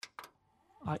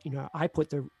I put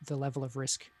the level of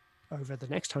risk over the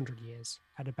next 100 years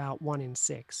at about 1 in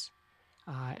 6.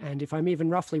 And if I'm even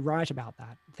roughly right about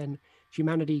that, then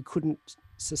humanity couldn't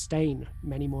sustain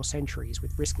many more centuries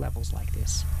with risk levels like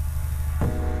this.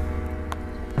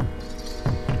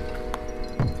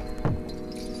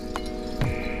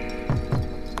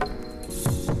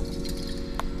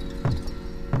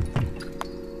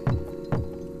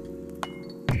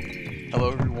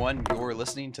 Hello everyone, you're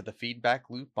listening to the Feedback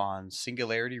Loop on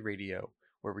Singularity Radio,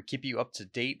 where we keep you up to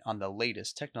date on the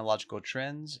latest technological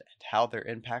trends and how they're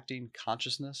impacting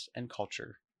consciousness and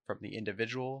culture, from the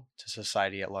individual to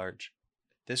society at large.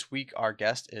 This week our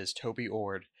guest is Toby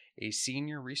Ord, a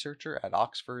senior researcher at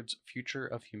Oxford's Future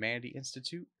of Humanity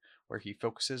Institute, where he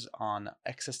focuses on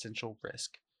existential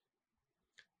risk.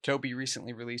 Toby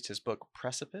recently released his book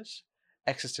Precipice: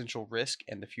 Existential Risk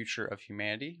and the Future of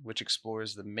Humanity, which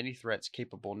explores the many threats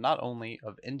capable not only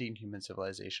of ending human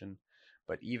civilization,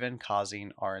 but even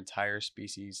causing our entire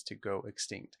species to go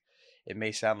extinct. It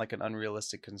may sound like an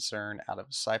unrealistic concern out of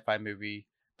a sci-fi movie,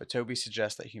 but Toby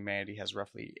suggests that humanity has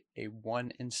roughly a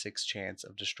 1 in 6 chance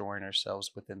of destroying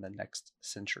ourselves within the next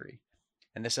century.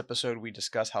 In this episode, we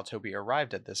discuss how Toby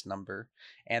arrived at this number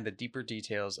and the deeper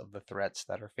details of the threats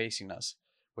that are facing us,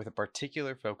 with a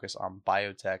particular focus on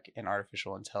biotech and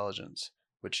artificial intelligence,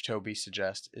 which Toby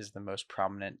suggests is the most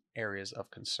prominent areas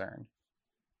of concern.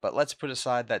 But let's put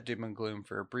aside that doom and gloom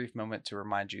for a brief moment to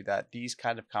remind you that these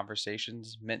kind of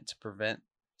conversations meant to prevent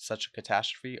such a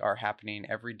catastrophe are happening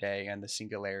every day in the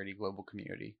Singularity global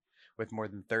community, with more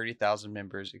than 30,000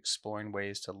 members exploring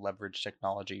ways to leverage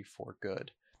technology for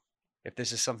good. If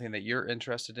this is something that you're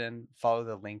interested in, follow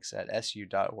the links at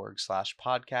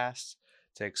su.org/podcasts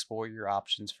to explore your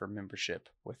options for membership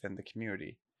within the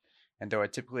community. And though I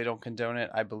typically don't condone it,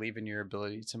 I believe in your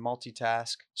ability to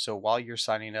multitask. So while you're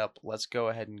signing up, let's go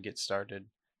ahead and get started.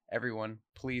 Everyone,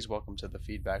 please welcome to the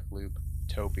Feedback Loop,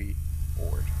 Toby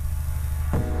Ord.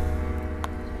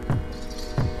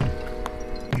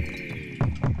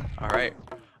 All right.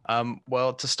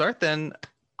 Well, to start then,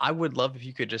 I would love if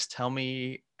you could just tell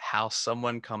me how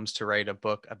someone comes to write a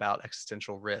book about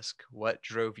existential risk. What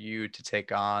drove you to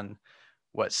take on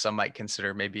what some might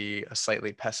consider maybe a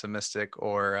slightly pessimistic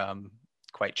or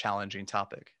quite challenging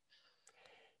topic?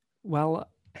 Well,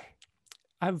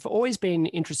 I've always been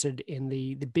interested in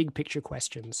the big picture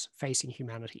questions facing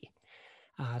humanity.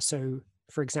 So,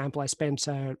 for example, I spent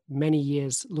many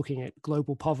years looking at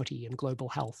global poverty and global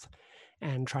health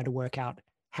and trying to work out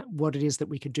what it is that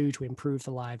we could do to improve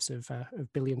the lives of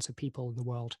billions of people in the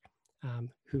world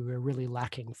who are really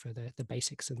lacking for the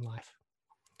basics in life.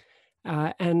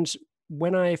 And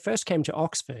when I first came to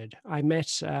Oxford, I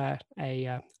met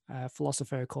a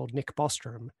philosopher called Nick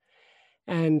Bostrom,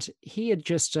 and he had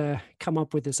just come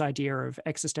up with this idea of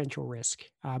existential risk,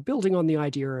 building on the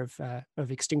idea of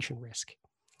extinction risk.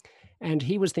 And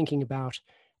he was thinking about,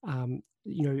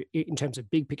 in terms of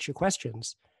big picture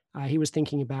questions, he was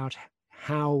thinking about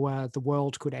how the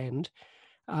world could end,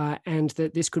 and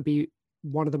that this could be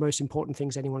one of the most important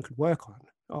things anyone could work on.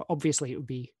 Obviously, it would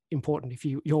be important if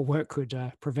your work could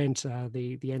prevent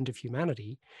the end of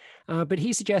humanity. But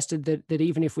he suggested that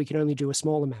even if we could only do a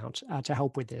small amount to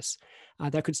help with this,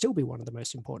 that could still be one of the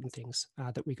most important things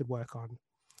that we could work on.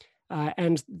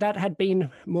 And that had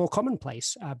been more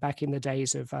commonplace back in the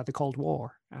days of the Cold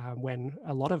War, when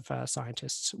a lot of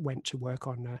scientists went to work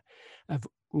on,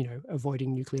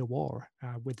 avoiding nuclear war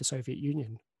with the Soviet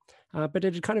Union. But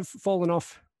it had kind of fallen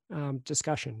off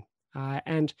discussion.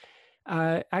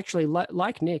 Actually,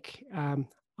 like Nick,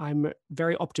 I'm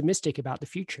very optimistic about the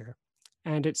future.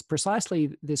 And it's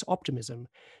precisely this optimism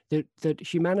that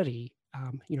humanity,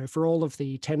 for all of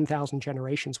the 10,000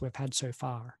 generations we've had so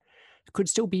far, could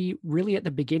still be really at the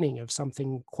beginning of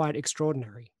something quite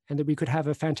extraordinary, and that we could have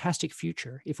a fantastic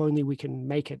future if only we can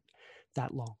make it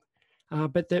that long.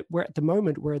 But that we're at the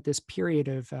moment, we're at this period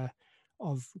of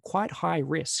quite high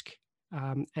risk.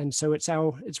 And so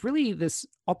it's really this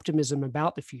optimism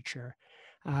about the future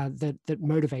that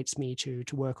motivates me to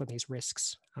work on these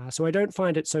risks. So I don't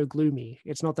find it so gloomy.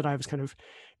 It's not that I was kind of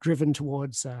driven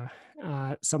towards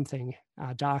something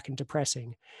dark and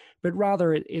depressing, but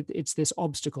rather it's this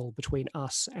obstacle between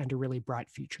us and a really bright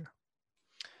future.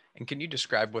 And can you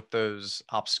describe what those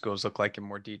obstacles look like in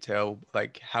more detail?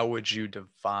 Like, how would you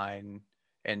define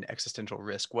an existential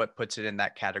risk? What puts it in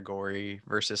that category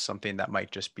versus something that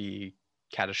might just be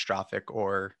catastrophic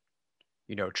or,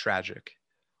 tragic?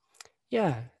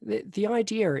 Yeah, the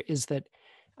idea is that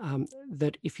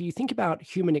that if you think about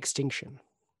human extinction,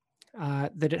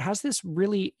 that it has this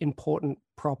really important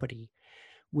property,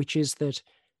 which is that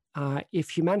if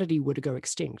humanity were to go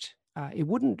extinct, it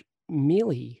wouldn't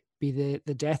merely be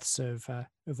the deaths of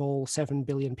all 7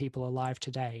 billion people alive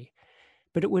today,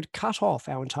 but it would cut off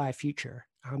our entire future.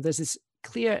 There's this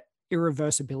clear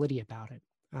irreversibility about it.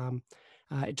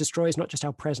 It destroys not just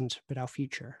our present, but our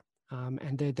future.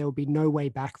 And there will be no way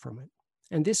back from it.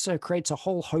 And this creates a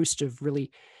whole host of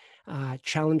really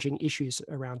challenging issues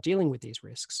around dealing with these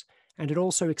risks. And it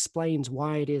also explains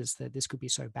why it is that this could be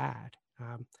so bad.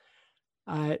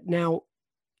 Now,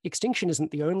 extinction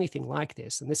isn't the only thing like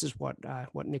this. And this is what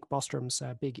Nick Bostrom's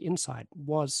big insight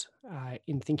was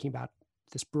in thinking about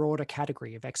this broader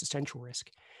category of existential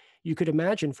risk. You could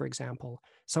imagine, for example,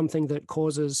 something that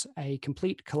causes a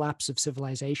complete collapse of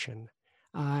civilization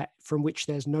from which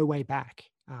there's no way back,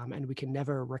 and we can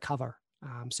never recover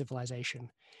civilization,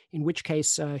 in which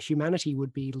case humanity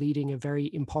would be leading a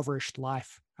very impoverished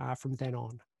life from then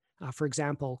on. For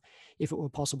example, if it were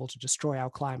possible to destroy our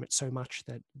climate so much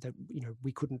that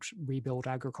we couldn't rebuild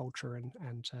agriculture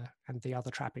and the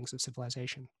other trappings of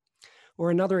civilization. Or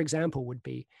another example would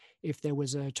be if there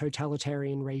was a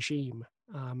totalitarian regime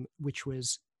which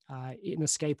was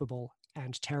inescapable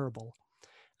and terrible,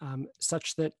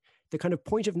 such that the kind of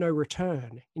point of no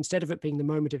return, instead of it being the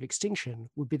moment of extinction,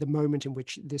 would be the moment in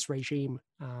which this regime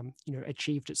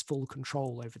achieved its full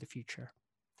control over the future.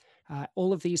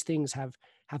 All of these things have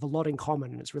a lot in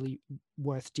common, and it's really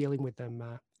worth dealing with them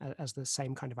as the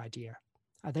same kind of idea.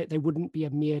 They wouldn't be a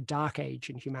mere dark age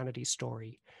in humanity's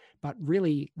story, but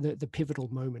really the pivotal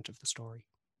moment of the story.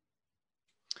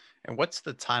 And what's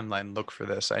the timeline look for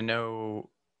this? I know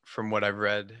from what I've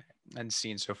read and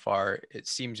seen so far, it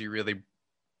seems you really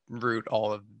root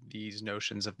all of these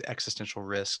notions of the existential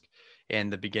risk in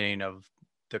the beginning of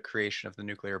the creation of the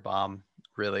nuclear bomb,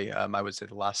 really, I would say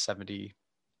the last 70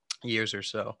 years or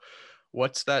so.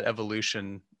 What's that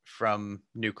evolution from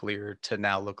nuclear to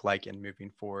now look like in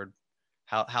moving forward?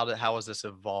 How has this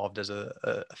evolved as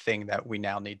a thing that we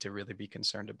now need to really be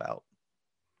concerned about?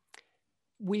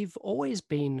 We've always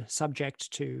been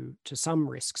subject to some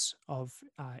risks of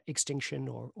extinction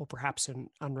or perhaps an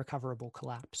unrecoverable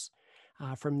collapse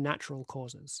from natural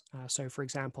causes. So, for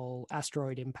example,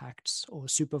 asteroid impacts or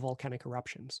supervolcanic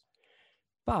eruptions.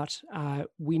 But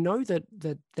we know that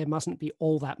there mustn't be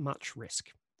all that much risk,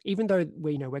 even though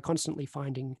we're constantly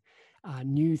finding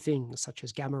new things such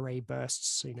as gamma ray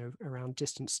bursts, around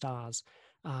distant stars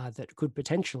that could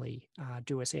potentially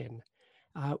do us in.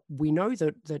 We know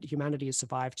that humanity has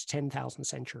survived 10,000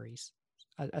 centuries,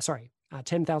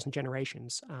 10,000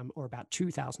 generations, or about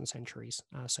 2,000 centuries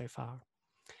so far.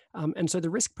 And so the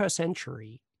risk per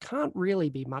century can't really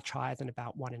be much higher than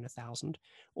about 1 in 1,000,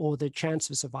 or the chance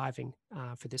of surviving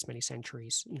for this many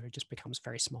centuries, just becomes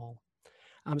very small.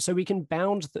 So we can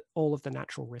bound all of the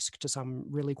natural risk to some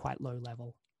really quite low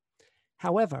level.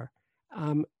 However,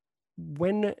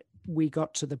 when we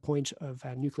got to the point of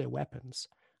nuclear weapons,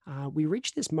 we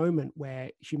reached this moment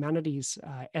where humanity's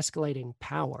escalating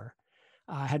power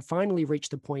had finally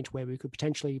reached the point where we could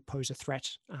potentially pose a threat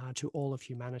to all of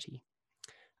humanity.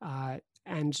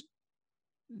 And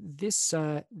this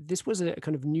was a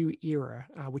kind of new era,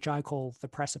 which I call the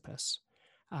precipice,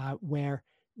 where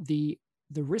the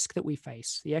risk that we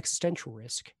face, the existential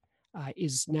risk,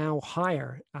 is now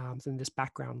higher than this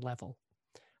background level.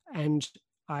 And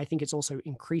I think it's also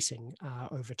increasing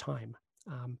over time,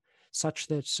 such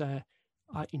that,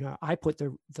 I put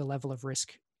the level of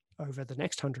risk over the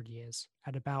next 100 years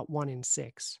at about 1 in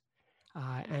 6.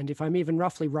 And if I'm even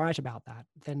roughly right about that,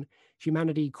 then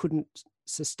humanity couldn't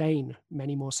sustain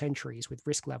many more centuries with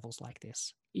risk levels like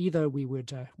this. Either we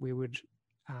would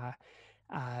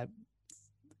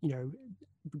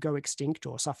go extinct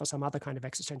or suffer some other kind of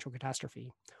existential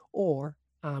catastrophe, or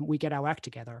we get our act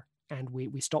together and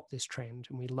we stop this trend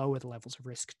and we lower the levels of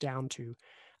risk down to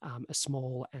a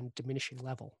small and diminishing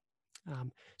level.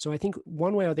 So I think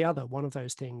one way or the other, one of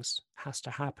those things has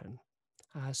to happen.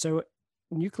 So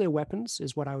nuclear weapons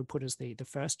is what I would put as the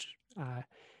first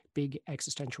big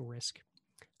existential risk.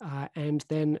 And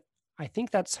then I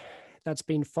think that's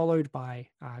been followed by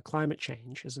climate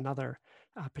change as another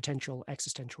potential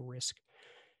existential risk.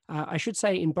 I should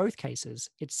say in both cases,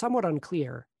 it's somewhat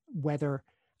unclear whether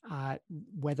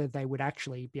they would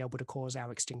actually be able to cause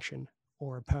our extinction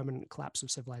or a permanent collapse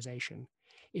of civilization.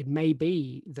 It may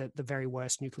be that the very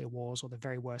worst nuclear wars or the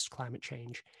very worst climate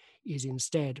change is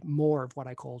instead more of what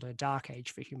I called a dark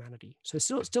age for humanity. So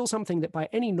still something that by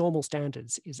any normal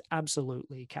standards is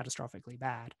absolutely catastrophically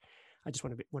bad. I just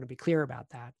want to be clear about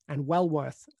that, and well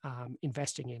worth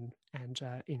investing in and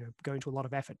going to a lot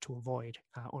of effort to avoid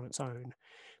on its own.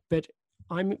 But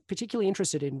I'm particularly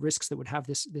interested in risks that would have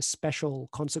this special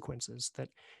consequences that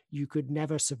you could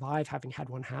never survive having had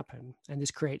one happen. And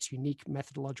this creates unique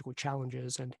methodological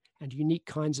challenges and unique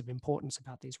kinds of importance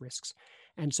about these risks.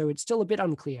 And so it's still a bit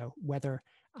unclear whether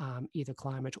either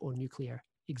climate or nuclear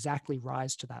exactly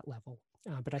rise to that level.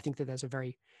 But I think that there's a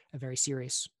very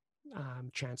serious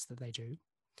chance that they do.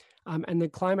 And the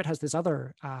climate has this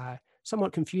other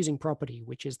somewhat confusing property,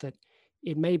 which is that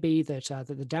it may be that,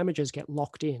 that the damages get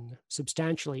locked in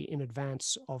substantially in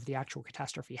advance of the actual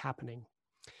catastrophe happening.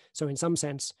 So in some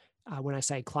sense, when I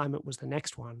say climate was the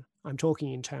next one, I'm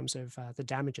talking in terms of the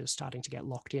damages starting to get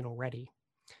locked in already,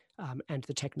 and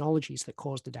the technologies that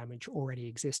cause the damage already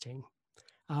existing.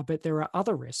 But there are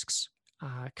other risks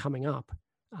coming up,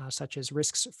 such as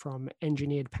risks from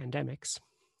engineered pandemics,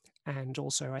 and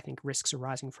also I think risks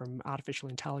arising from artificial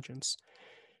intelligence,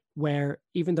 where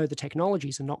even though the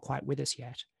technologies are not quite with us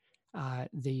yet,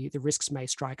 the risks may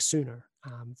strike sooner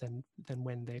than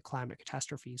when the climate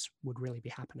catastrophes would really be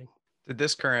happening. Did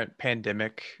this current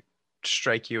pandemic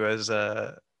strike you as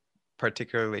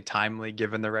particularly timely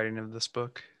given the writing of this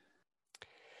book?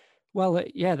 Well,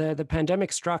 yeah, the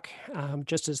pandemic struck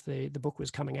just as the book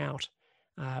was coming out.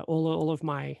 All of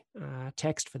my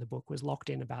text for the book was locked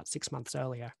in about 6 months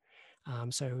earlier.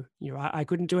 So I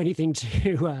couldn't do anything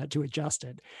to adjust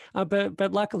it,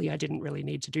 but luckily I didn't really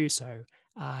need to do so,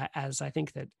 as I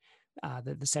think that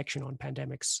the section on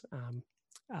pandemics,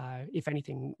 if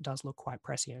anything, does look quite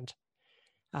prescient,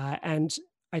 and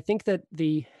I think that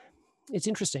it's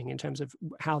interesting in terms of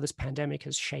how this pandemic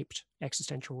has shaped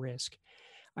existential risk.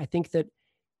 I think that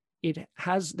it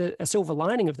has a silver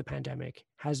lining of the pandemic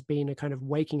has been a kind of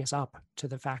waking us up to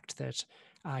the fact that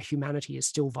humanity is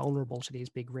still vulnerable to these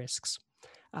big risks,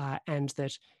 and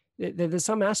that there's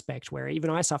some aspect where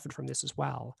even I suffered from this as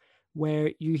well,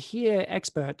 where you hear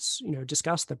experts,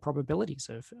 discuss the probabilities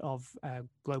of a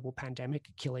global pandemic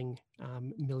killing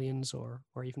millions or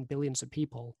even billions of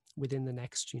people within the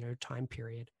next time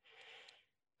period,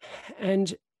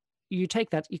 and you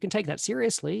can take that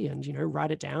seriously and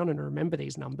write it down and remember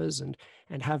these numbers and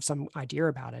have some idea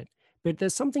about it. But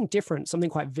there's something different, something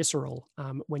quite visceral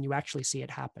when you actually see it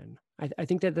happen. I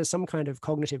think that there's some kind of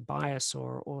cognitive bias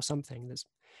or something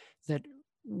that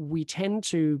we tend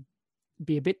to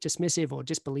be a bit dismissive or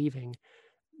disbelieving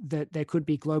that there could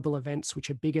be global events which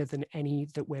are bigger than any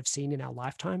that we've seen in our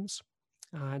lifetimes.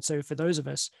 And so for those of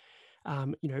us,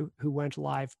 who weren't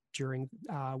alive during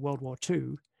World War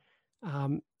II,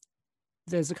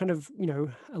 there's a kind of,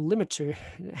 a limit to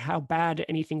how bad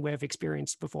anything we've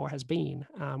experienced before has been,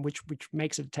 which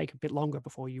makes it take a bit longer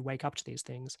before you wake up to these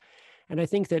things. And I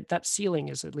think that ceiling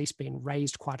has at least been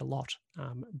raised quite a lot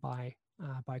by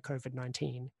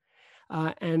COVID-19.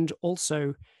 And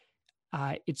also,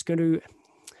 it's going to,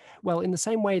 well, in the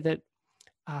same way that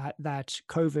that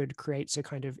COVID creates a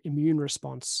kind of immune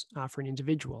response for an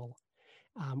individual,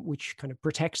 which kind of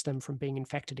protects them from being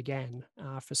infected again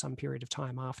for some period of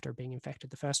time after being infected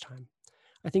the first time.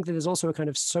 I think that there's also a kind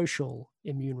of social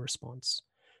immune response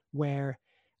where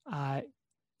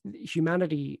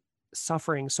humanity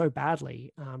suffering so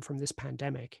badly from this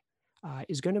pandemic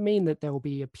is going to mean that there will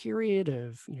be a period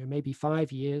of maybe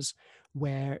 5 years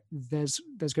where there's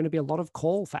going to be a lot of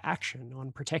call for action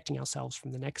on protecting ourselves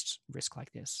from the next risk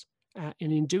like this. And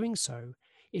in doing so,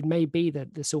 it may be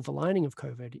that the silver lining of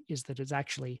COVID is that it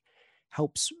actually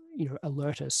helps,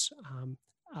 alert us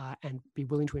and be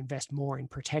willing to invest more in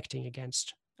protecting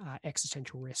against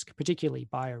existential risk, particularly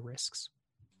bio risks.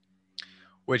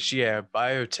 Which, yeah,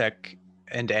 biotech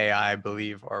and AI, I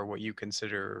believe, are what you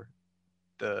consider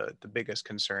the biggest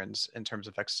concerns in terms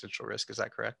of existential risk. Is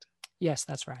that correct? Yes,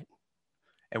 that's right.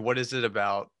 And what is it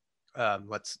about?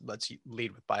 Let's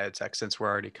lead with biotech, since we're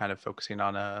already kind of focusing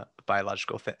on a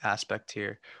biological aspect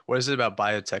here. What is it about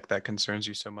biotech that concerns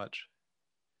you so much?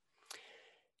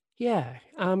 Yeah,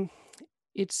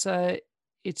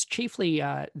 it's chiefly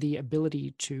the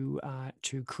ability to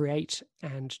create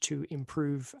and to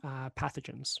improve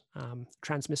pathogens,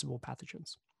 transmissible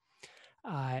pathogens.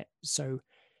 So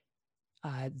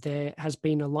there has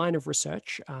been a line of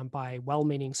research by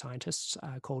well-meaning scientists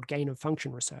called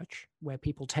gain-of-function research, where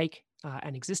people take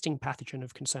an existing pathogen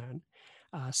of concern,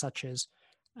 such as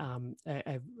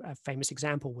a famous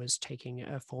example was taking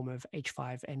a form of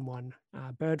H5N1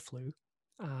 bird flu.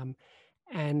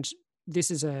 And this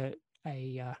is a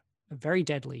very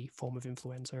deadly form of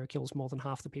influenza. It kills more than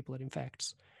half the people it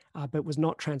infects, but was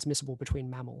not transmissible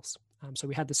between mammals. So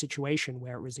we had the situation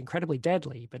where it was incredibly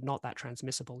deadly, but not that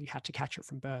transmissible. You had to catch it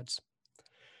from birds.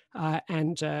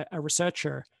 And a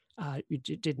researcher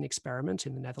did an experiment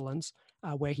in the Netherlands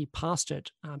where he passed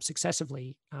it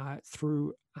successively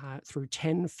through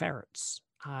 10 ferrets.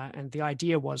 And the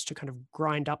idea was to kind of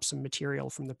grind up some material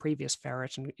from the previous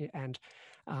ferret and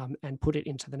put it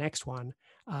into the next one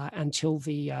until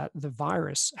the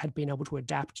virus had been able to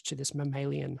adapt to this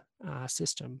mammalian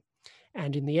system.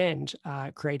 And in the end,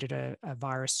 created a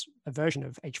virus, a version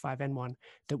of H5N1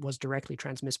 that was directly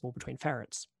transmissible between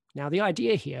ferrets. Now, the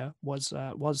idea here was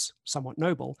somewhat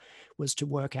noble, was to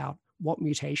work out what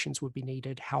mutations would be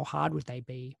needed, how hard would they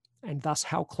be, and thus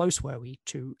how close were we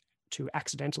to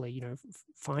accidentally,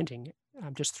 finding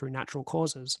just through natural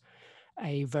causes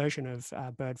a version of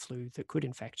bird flu that could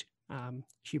infect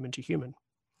human to human.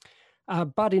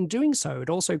 But in doing so, it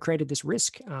also created this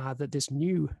risk that this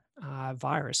new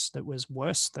virus that was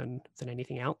worse than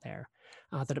anything out there,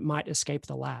 that it might escape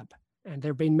the lab. And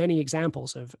there have been many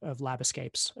examples of lab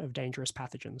escapes of dangerous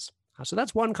pathogens. So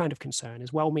that's one kind of concern,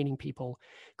 is well-meaning people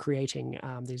creating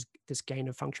this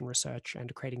gain-of-function research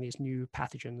and creating these new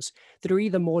pathogens that are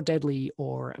either more deadly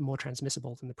or more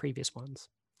transmissible than the previous ones,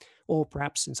 or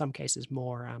perhaps in some cases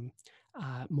more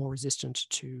resistant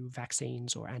to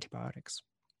vaccines or antibiotics.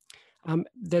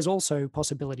 There's also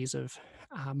possibilities of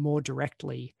more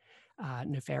directly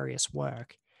nefarious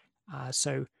work.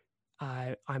 So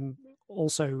I'm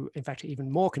also, in fact,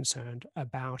 even more concerned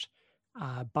about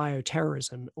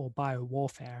bioterrorism or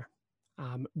biowarfare,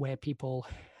 where people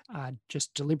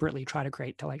just deliberately try to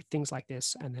create things like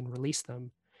this and then release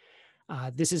them.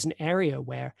 This is an area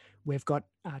where we've got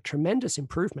tremendous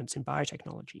improvements in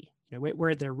biotechnology. We're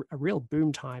at a real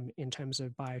boom time in terms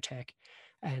of biotech,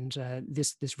 and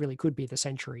this really could be the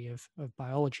century of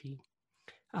biology.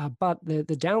 But the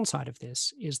downside of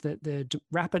this is that the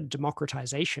rapid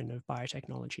democratization of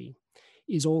biotechnology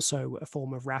is also a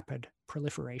form of rapid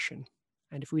proliferation.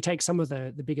 And if we take some of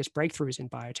the biggest breakthroughs in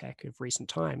biotech of recent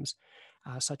times,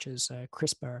 such as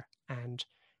CRISPR and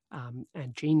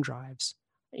gene drives,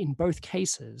 in both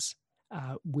cases,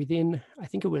 within, I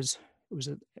think it was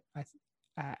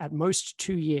at most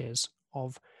 2 years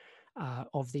of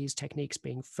these techniques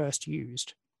being first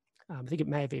used, I think it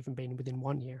may have even been within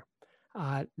 1 year,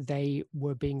 they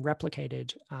were being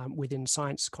replicated within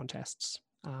science contests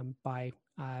by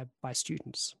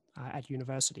students at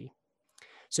university.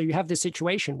 So you have this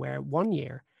situation where 1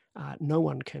 year, no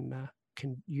one can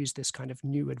use this kind of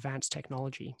new advanced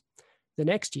technology. The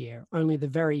next year, only the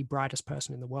very brightest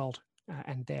person in the world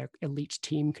and their elite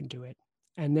team can do it.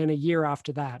 And then a year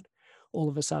after that, all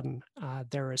of a sudden,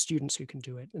 there are students who can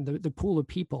do it. And the pool of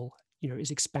people,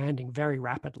 is expanding very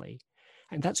rapidly.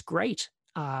 And that's great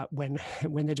when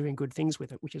they're doing good things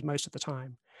with it, which is most of the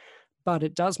time. But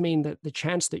it does mean that the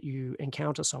chance that you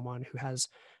encounter someone who has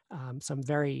some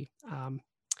very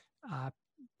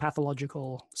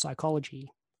pathological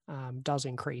psychology does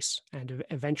increase. And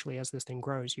eventually, as this thing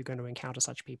grows, you're going to encounter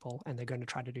such people, and they're going to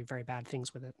try to do very bad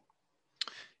things with it.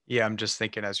 Yeah, I'm just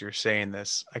thinking as you're saying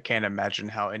this, I can't imagine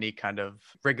how any kind of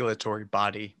regulatory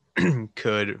body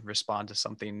could respond to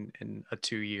something in a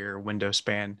 2-year window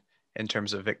span in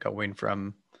terms of it going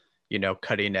from,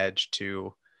 cutting edge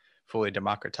to fully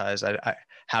democratized.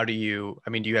 Do you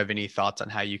have any thoughts on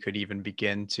how you could even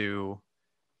begin to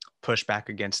push back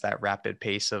against that rapid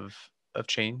pace of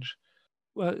change?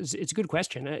 Well, it's a good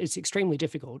question. It's extremely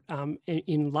difficult,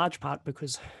 in large part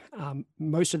because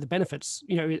most of the benefits,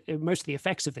 most of the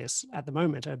effects of this at the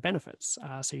moment are benefits.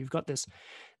 So you've got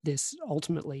this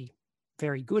ultimately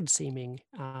very good seeming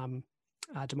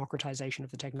democratization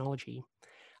of the technology,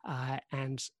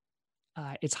 and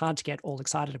it's hard to get all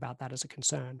excited about that as a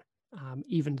concern,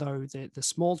 even though the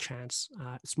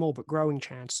small but growing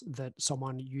chance that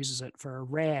someone uses it for a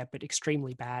rare but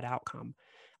extremely bad outcome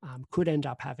could end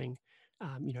up having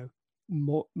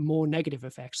more negative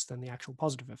effects than the actual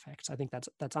positive effects. I think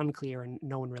that's unclear and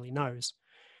no one really knows.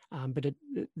 But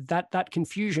that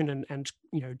confusion and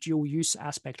dual use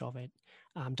aspect of it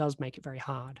does make it very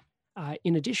hard.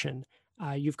 In addition,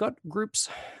 you've got groups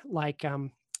like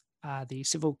the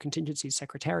Civil Contingencies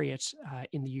Secretariat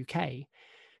in the UK,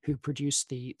 who produce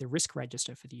the risk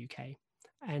register for the UK.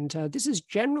 And this is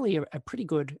generally a pretty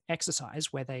good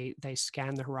exercise where they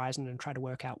scan the horizon and try to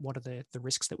work out what are the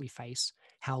risks that we face,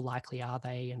 how likely are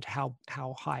they, and how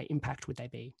high impact would they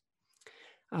be.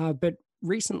 But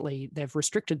recently, they've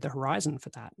restricted the horizon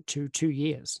for that to 2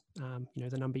 years,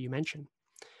 the number you mentioned.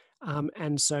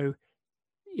 And so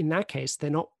in that case,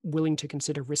 they're not willing to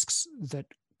consider risks that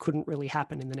couldn't really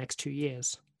happen in the next 2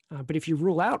 years. But if you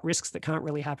rule out risks that can't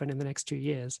really happen in the next 2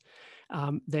 years,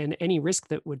 then any risk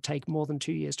that would take more than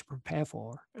 2 years to prepare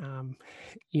for,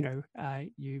 you're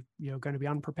going to be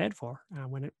unprepared for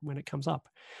when it comes up.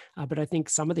 But I think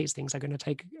some of these things are going to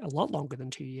take a lot longer than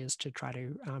 2 years to try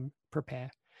to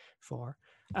prepare for.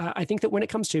 I think that when it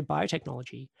comes to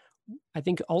biotechnology, I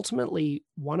think ultimately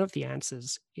one of the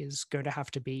answers is going to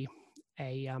have to be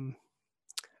I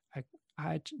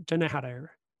don't know how to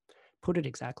put it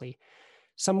exactly,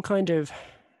 some kind of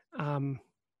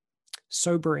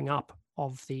sobering up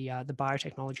of the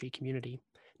biotechnology community.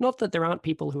 Not that there aren't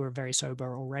people who are very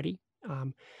sober already,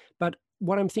 but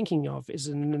what I'm thinking of is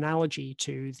an analogy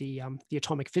to the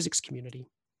atomic physics community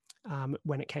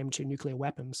when it came to nuclear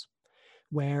weapons,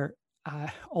 where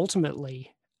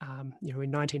ultimately, in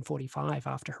 1945,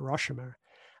 after Hiroshima,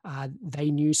 they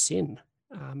knew sin.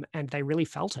 And they really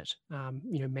felt it.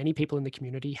 Many people in the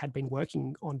community had been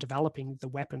working on developing the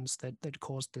weapons that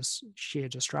caused this sheer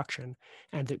destruction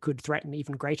and that could threaten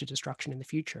even greater destruction in the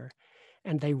future.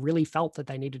 And they really felt that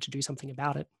they needed to do something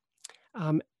about it.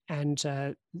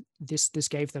 This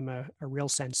gave them a real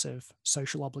sense of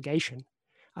social obligation.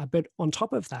 But on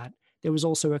top of that, there was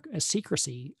also a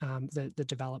secrecy that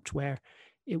developed where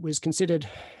it was considered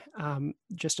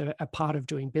just a part of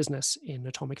doing business in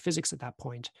atomic physics at that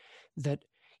point, that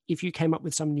if you came up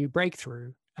with some new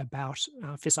breakthrough about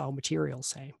fissile materials,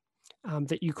 say,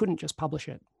 that you couldn't just publish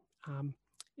it.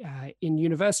 In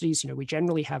universities, we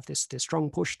generally have this strong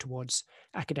push towards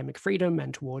academic freedom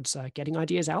and towards getting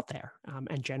ideas out there.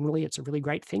 And generally, it's a really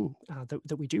great thing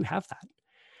that we do have that.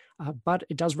 But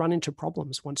it does run into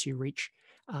problems once you reach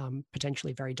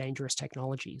potentially very dangerous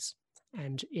technologies.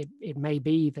 And it may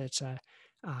be that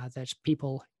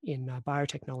people in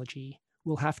biotechnology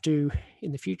will have to,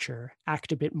 in the future,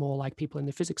 act a bit more like people in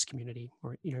the physics community,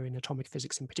 or in atomic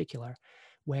physics in particular,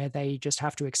 where they just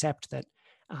have to accept that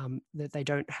they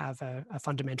don't have a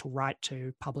fundamental right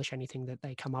to publish anything that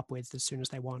they come up with as soon as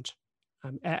they want.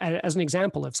 As an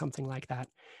example of something like that,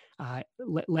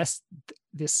 lest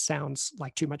this sounds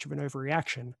like too much of an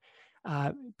overreaction,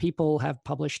 people have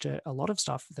published a lot of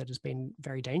stuff that has been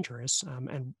very dangerous.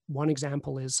 And one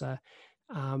example is,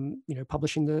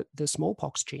 publishing the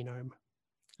smallpox genome.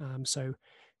 So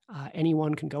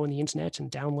anyone can go on the internet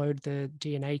and download the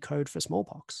DNA code for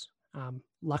smallpox.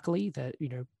 Luckily,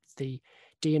 the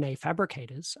DNA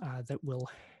fabricators that will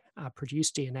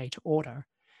produce DNA to order,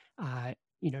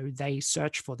 they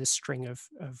search for this string of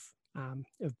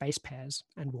base pairs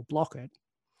and will block it.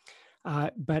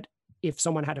 But if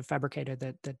someone had a fabricator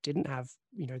that didn't have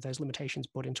those limitations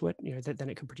put into it, then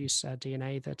it could produce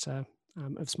DNA that's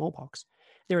of smallpox.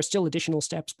 There are still additional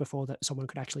steps before that someone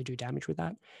could actually do damage with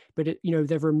that. But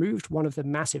they've removed one of the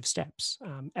massive steps.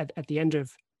 At the end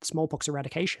of smallpox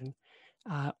eradication,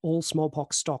 all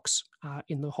smallpox stocks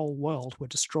in the whole world were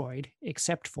destroyed,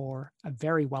 except for a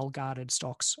very well-guarded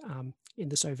stocks in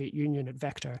the Soviet Union at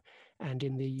Vector and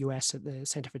in the US at the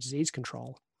Center for Disease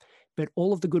Control. But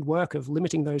all of the good work of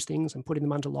limiting those things and putting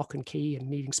them under lock and key and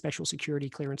needing special security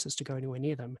clearances to go anywhere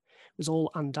near them was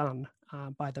all undone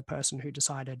by the person who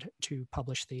decided to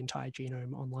publish the entire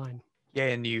genome online. Yeah,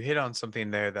 and you hit on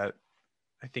something there that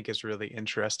I think is really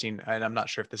interesting. And I'm not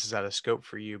sure if this is out of scope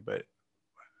for you, but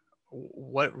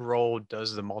what role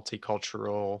does the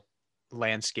multicultural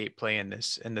landscape play in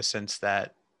this, in the sense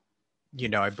that,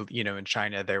 in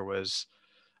China, there was,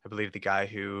 I believe, the guy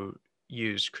who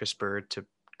used CRISPR to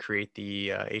create the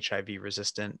HIV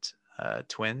resistant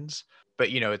twins. But,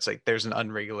 it's like there's an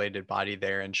unregulated body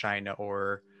there in China,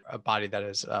 or a body that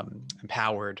is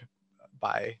empowered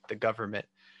by the government,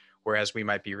 whereas we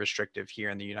might be restrictive here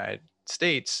in the United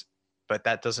States, but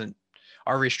that doesn't,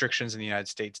 our restrictions in the United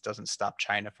States doesn't stop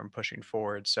China from pushing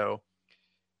forward. So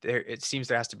it seems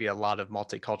there has to be a lot of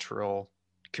multicultural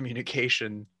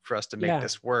communication for us to make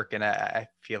this work. And I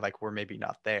feel like we're maybe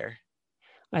not there.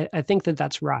 I think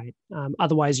that's right.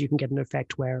 Otherwise, you can get an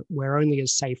effect where we're only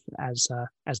as safe as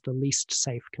the least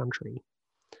safe country,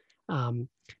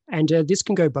 and this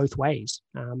can go both ways.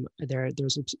 There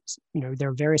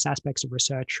are various aspects of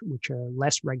research which are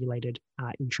less regulated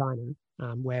in China,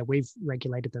 where we've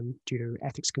regulated them due to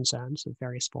ethics concerns of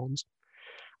various forms.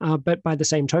 But by the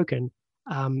same token,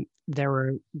 there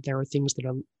are things that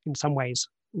are in some ways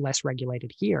less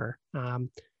regulated here,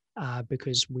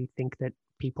 because we think that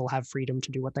people have freedom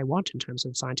to do what they want in terms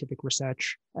of scientific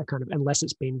research, unless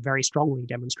it's been very strongly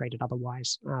demonstrated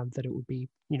otherwise, that it would be,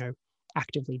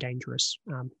 actively dangerous,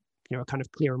 a kind of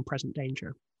clear and present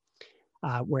danger.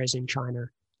 Whereas in China,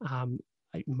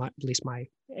 at least my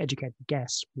educated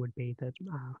guess would be that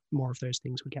more of those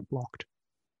things would get blocked.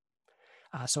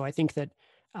 So I think that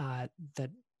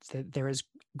there is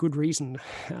good reason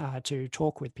to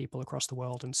talk with people across the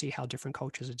world and see how different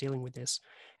cultures are dealing with this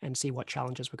and see what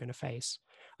challenges we're going to face.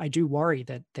 I do worry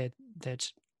that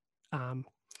there's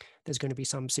going to be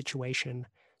some situation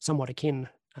somewhat akin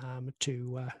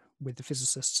to with the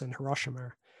physicists in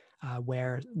Hiroshima,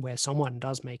 where someone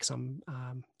does make some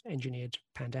engineered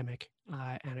pandemic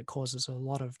and it causes a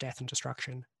lot of death and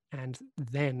destruction. And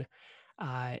then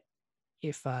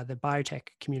if the biotech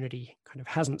community kind of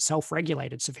hasn't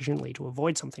self-regulated sufficiently to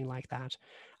avoid something like that,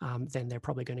 then they're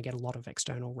probably going to get a lot of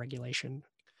external regulation.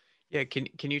 Yeah,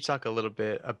 can you talk a little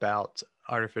bit about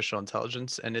artificial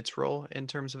intelligence and its role in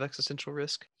terms of existential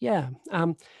risk? Yeah,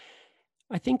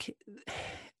 I think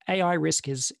AI risk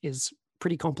is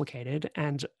pretty complicated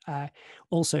and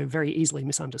also very easily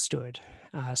misunderstood.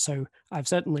 So I've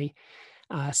certainly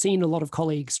seen a lot of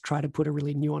colleagues try to put a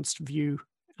really nuanced view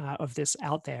of this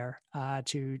out there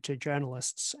to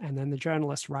journalists, and then the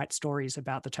journalists write stories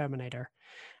about the Terminator,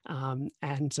 and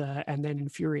then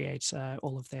infuriate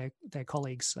all of their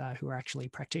colleagues who are actually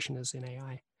practitioners in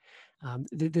AI.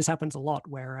 This happens a lot,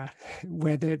 where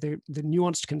the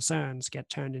nuanced concerns get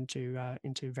turned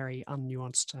into very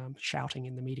unnuanced shouting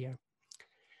in the media,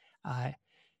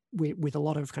 with a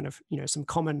lot of kind of some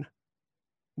common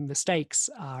mistakes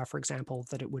are, for example,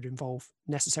 that it would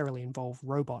necessarily involve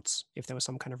robots if there was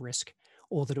some kind of risk,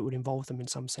 or that it would involve them in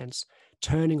some sense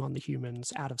turning on the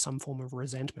humans out of some form of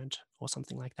resentment or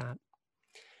something like that.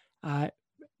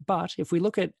 But if we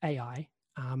look at AI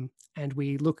and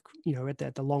we look,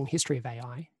 at the long history of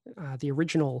AI, the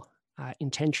original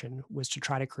intention was to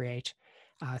try to create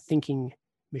thinking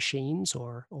machines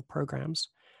or programs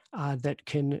that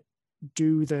can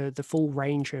do the full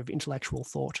range of intellectual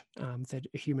thought that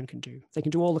a human can do. They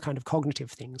can do all the kind of cognitive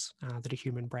things that a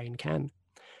human brain can.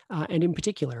 And in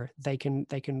particular, they can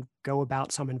go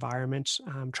about some environment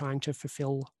trying to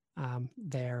fulfill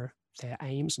their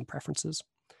aims and preferences,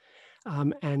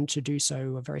 and to do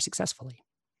so very successfully.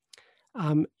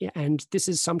 And this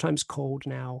is sometimes called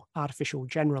now artificial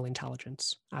general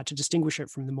intelligence, to distinguish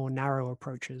it from the more narrow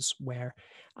approaches where,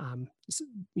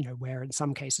 where in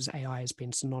some cases AI has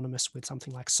been synonymous with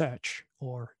something like search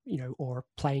or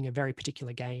playing a very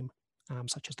particular game,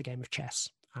 such as the game of chess,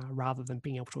 rather than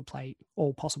being able to play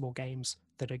all possible games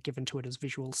that are given to it as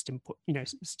visual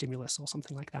stimulus or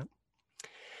something like that.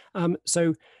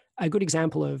 So a good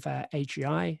example of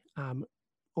AGI,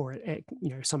 or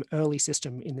some early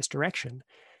system in this direction,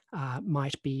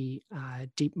 might be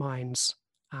DeepMind's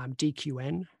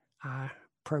DQN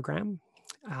program,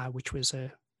 which was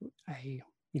a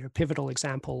pivotal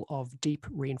example of deep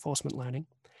reinforcement learning,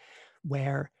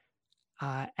 where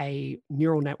a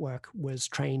neural network was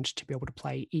trained to be able to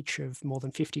play each of more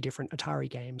than 50 different Atari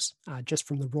games just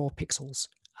from the raw pixels,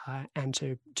 and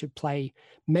to play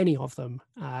many of them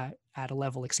at a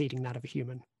level exceeding that of a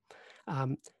human.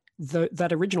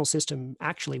 That original system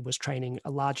actually was training a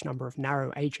large number of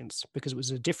narrow agents because it was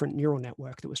a different neural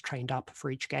network that was trained up for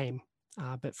each game,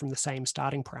 but from the same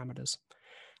starting parameters.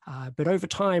 But over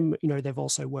time, they've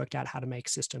also worked out how to make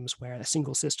systems where a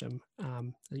single system,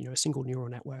 a single neural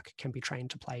network can be trained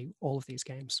to play all of these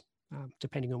games,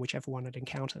 depending on whichever one it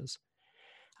encounters.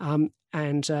 And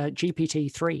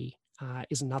GPT-3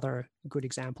 is another good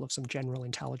example of some general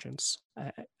intelligence,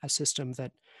 a system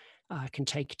that can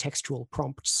take textual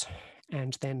prompts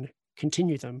and then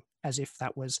continue them as if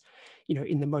that was,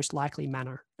 in the most likely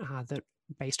manner that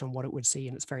based on what it would see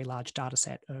in its very large data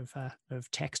set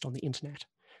of text on the internet.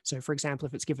 So, for example,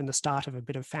 if it's given the start of a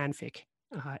bit of fanfic,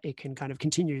 it can kind of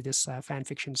continue this fan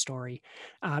fiction story,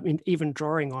 even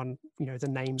drawing on, the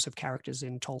names of characters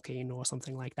in Tolkien or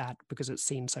something like that, because it's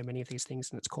seen so many of these things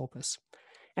in its corpus.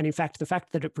 And in fact, the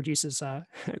fact that it produces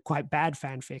quite bad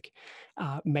fanfic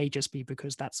may just be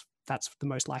because that's the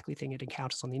most likely thing it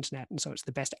encounters on the internet, and so it's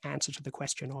the best answer to the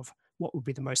question of what would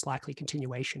be the most likely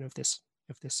continuation of this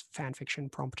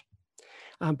fanfiction prompt.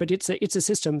 But it's a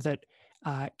system that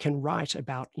can write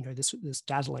about this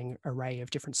dazzling array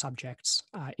of different subjects,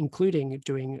 including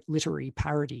doing literary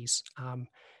parodies.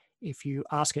 If you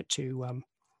ask it to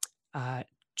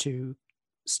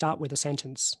start with a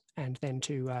sentence and then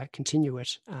to continue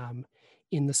it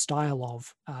in the style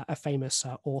of a famous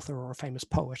author or a famous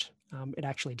poet, it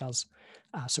actually does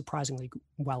surprisingly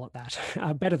well at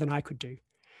that, better than I could do.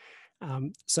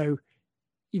 So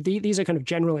these are kind of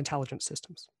general intelligence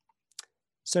systems.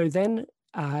 So then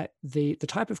the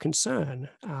type of concern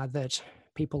that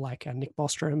people like Nick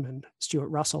Bostrom and Stuart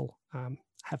Russell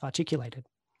have articulated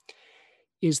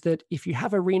is that if you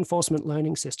have a reinforcement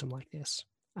learning system like this,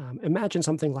 imagine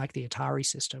something like the Atari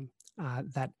system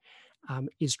that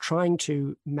is trying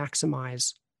to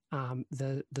maximize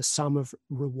the sum of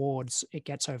rewards it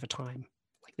gets over time,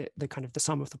 like the kind of the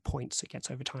sum of the points it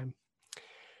gets over time.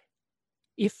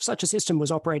 If such a system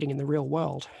was operating in the real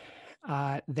world,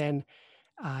 then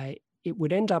it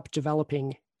would end up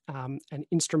developing an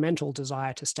instrumental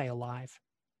desire to stay alive.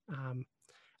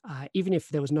 Even if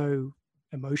there was no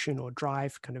emotion or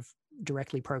drive kind of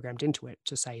directly programmed into it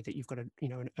to say that you've got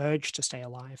an urge to stay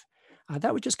alive,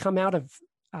 that would just come out of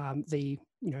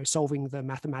solving the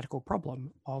mathematical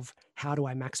problem of how do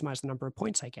I maximize the number of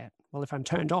points I get? Well, if I'm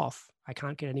turned off, I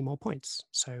can't get any more points.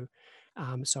 So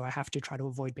I have to try to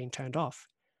avoid being turned off.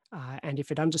 And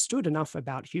if it understood enough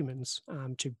about humans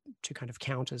to kind of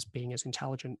count as being as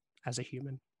intelligent as a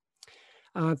human,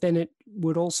 then it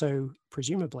would also,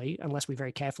 presumably, unless we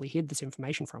very carefully hid this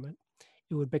information from it,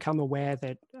 it would become aware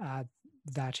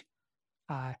that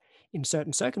in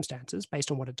certain circumstances,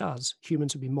 based on what it does,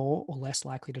 humans would be more or less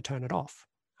likely to turn it off.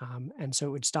 And so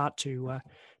it would start to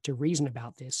reason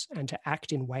about this and to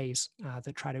act in ways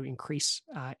that try to increase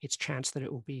its chance that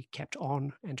it will be kept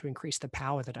on, and to increase the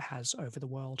power that it has over the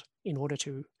world in order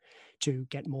to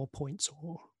get more points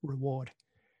or reward.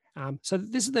 So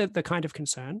this is the kind of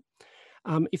concern.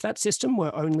 If that system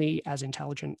were only as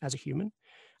intelligent as a human,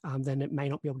 then it may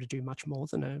not be able to do much more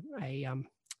than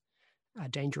a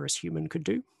dangerous human could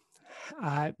do.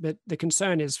 But the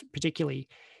concern is particularly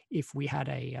if we had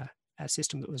a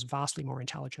system that was vastly more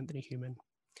intelligent than a human.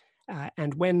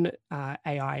 And when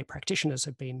AI practitioners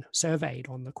have been surveyed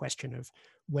on the question of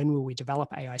when will we develop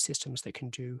AI systems that can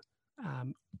do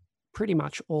pretty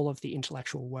much all of the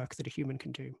intellectual work that a human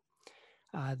can do,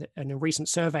 in a recent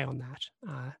survey on that,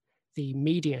 the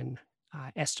median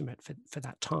estimate for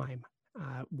that time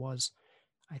was,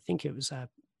 I think it was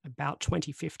about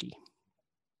 2050.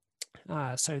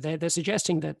 So they're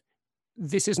suggesting that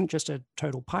this isn't just a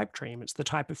total pipe dream. It's the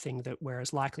type of thing that we're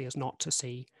as likely as not to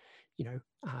see,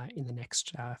 in the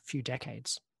next few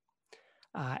decades.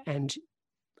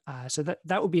 So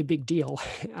that would be a big deal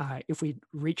if we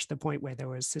reached the point where there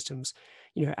were systems,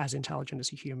 as intelligent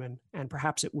as a human, and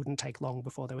perhaps it wouldn't take long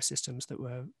before there were systems that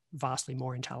were vastly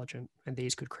more intelligent, and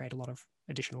these could create a lot of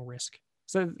additional risk.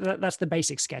 So that's the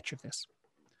basic sketch of this.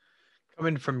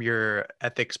 Coming from your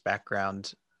ethics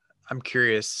background, I'm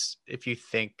curious if you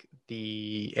think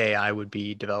the AI would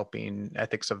be developing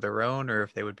ethics of their own, or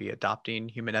if they would be adopting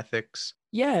human ethics.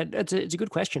 Yeah, it's a good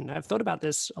question. I've thought about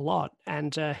this a lot,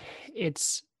 and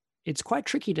it's quite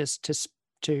tricky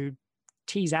to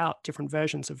tease out different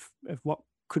versions of what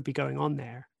could be going on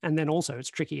there. And then also it's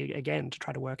tricky again to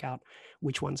try to work out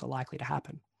which ones are likely to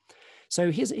happen.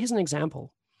 So here's an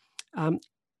example.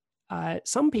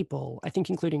 Some people, I think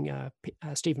including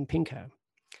Steven Pinker,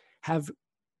 have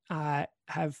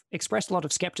expressed a lot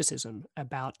of skepticism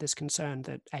about this concern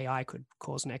that AI could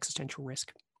cause an existential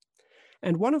risk.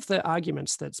 And one of the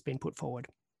arguments that's been put forward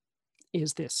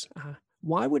is this.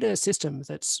 Why would a system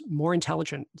that's more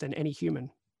intelligent than any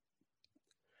human,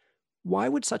 why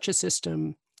would such a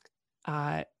system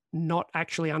not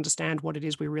actually understand what it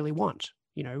is we really want?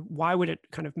 Why would it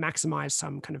kind of maximize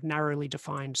some kind of narrowly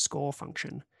defined score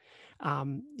function,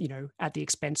 at the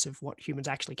expense of what humans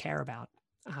actually care about?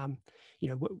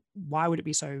 Why would it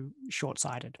be so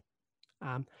short-sighted?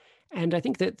 And I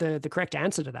think that the correct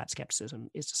answer to that skepticism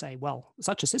is to say, well,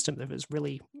 such a system that is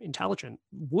really intelligent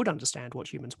would understand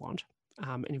what humans want.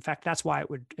 And in fact, that's why it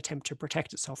would attempt to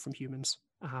protect itself from humans,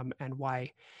 and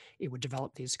why it would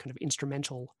develop these kind of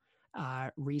instrumental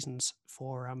reasons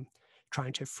for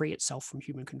trying to free itself from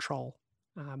human control,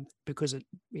 because it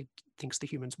thinks the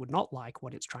humans would not like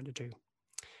what it's trying to do.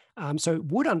 So it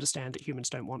would understand that humans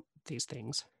don't want these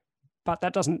things, but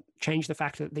that doesn't change the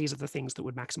fact that these are the things that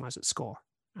would maximize its score.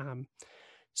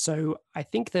 So I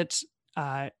think that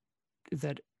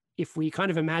that if we kind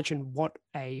of imagine what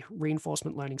a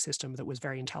reinforcement learning system that was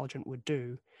very intelligent would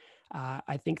do,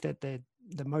 I think that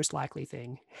the most likely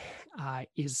thing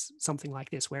is something like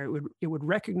this, where it would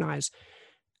recognize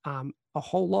a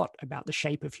whole lot about the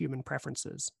shape of human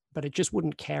preferences, but it just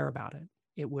wouldn't care about it.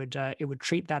 It would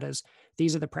treat that as,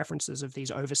 these are the preferences of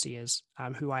these overseers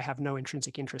who I have no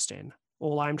intrinsic interest in.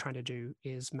 All I'm trying to do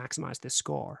is maximize this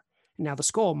score. Now, the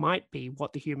score might be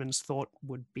what the humans thought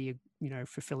would be,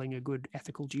 fulfilling a good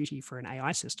ethical duty for an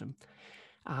AI system.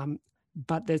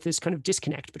 But there's this kind of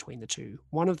disconnect between the two.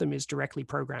 One of them is directly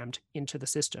programmed into the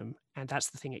system, and that's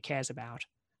the thing it cares about.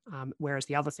 Whereas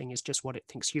the other thing is just what it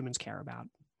thinks humans care about.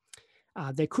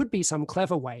 There could be some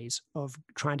clever ways of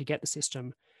trying to get the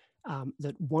system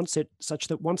such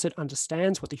that once it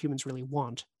understands what the humans really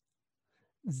want,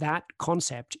 that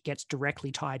concept gets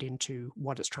directly tied into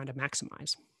what it's trying to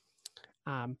maximize.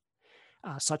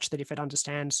 such that if it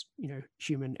understands,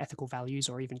 human ethical values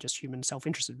or even just human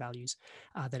self-interested values,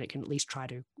 then it can at least try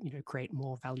to, create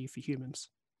more value for humans.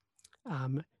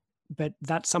 But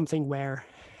that's something where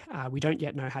we don't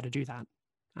yet know how to do that.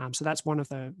 So that's one of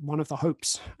the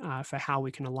hopes for how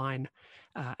we can align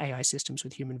AI systems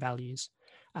with human values.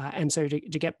 And so to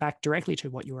get back directly to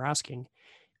what you were asking,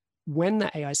 when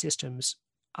the AI systems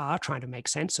are trying to make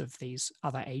sense of these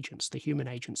other agents, the human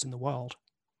agents in the world,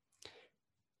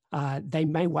 they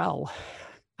may well,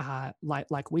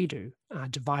 like we do,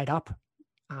 divide up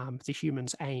the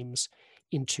human's aims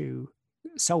into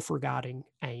self-regarding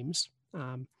aims,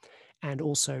 and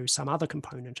also some other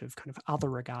component of kind of other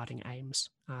regarding aims,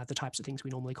 the types of things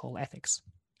we normally call ethics.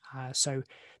 So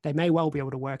they may well be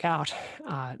able to work out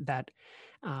that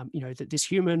that this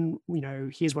human,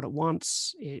 here's what it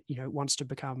wants. It, wants to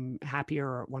become happier,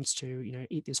 or it wants to,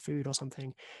 eat this food or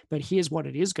something. But here's what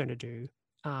it is going to do.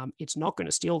 It's not going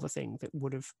to steal the thing that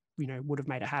would have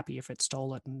made it happy if it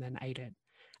stole it and then ate it,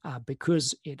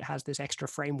 because it has this extra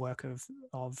framework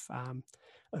of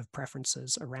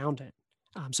preferences around it.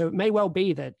 So it may well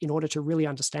be that in order to really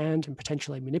understand and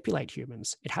potentially manipulate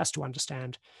humans, it has to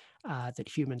understand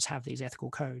that humans have these ethical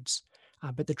codes.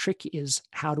 But the trick is,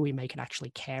 how do we make it actually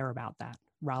care about that,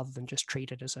 rather than just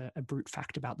treat it as a brute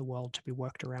fact about the world to be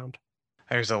worked around?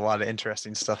 There's a lot of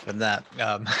interesting stuff in that.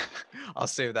 I'll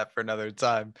save that for another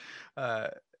time.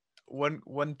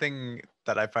 One thing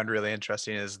that I find really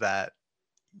interesting is that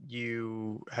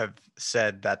you have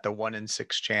said that the 1 in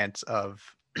 6 chance of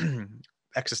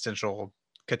existential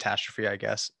catastrophe, I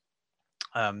guess,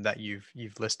 that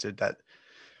you've listed, that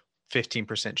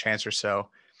 15% chance or so,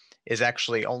 is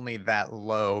actually only that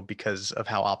low because of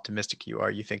how optimistic you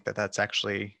are. You think that that's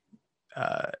actually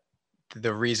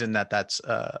the reason that that's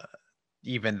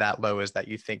even that low is that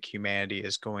you think humanity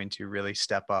is going to really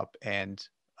step up and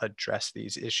address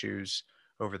these issues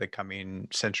over the coming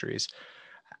centuries.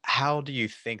 How do you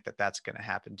think that that's going to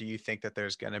happen? Do you think that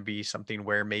there's going to be something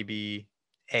where maybe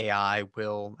AI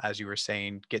will, as you were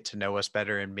saying, get to know us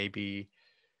better, and maybe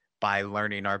by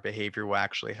learning our behavior will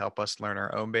actually help us learn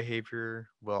our own behavior?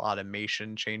 Will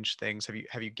automation change things?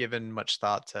 Have you given much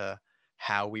thought to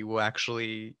how we will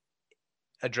actually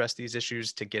address these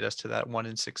issues to get us to that 1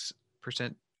 in 6%?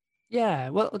 Yeah,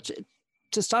 well,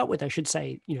 to start with, I should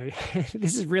say,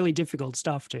 this is really difficult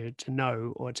stuff to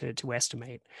know or to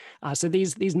estimate. So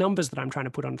these numbers that I'm trying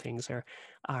to put on things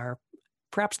are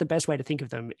perhaps the best way to think of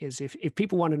them is, if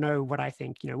people want to know what I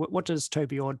think, what does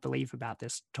Toby Ord believe about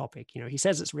this topic? He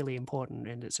says it's really important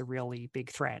and it's a really big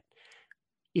threat.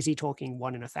 Is he talking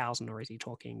 1 in 1,000, or is he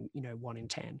talking, 1 in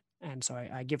 10? And so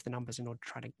I give the numbers in order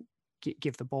to try to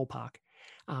give the ballpark.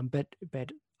 But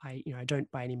I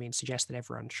don't by any means suggest that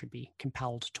everyone should be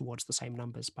compelled towards the same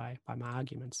numbers by my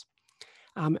arguments.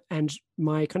 And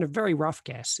my kind of very rough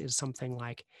guess is something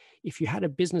like, if you had a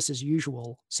business as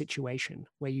usual situation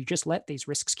where you just let these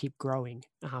risks keep growing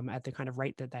at the kind of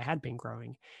rate that they had been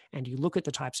growing, and you look at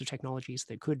the types of technologies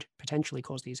that could potentially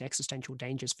cause these existential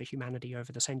dangers for humanity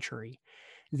over the century,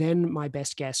 then my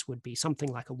best guess would be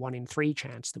something like a 1 in 3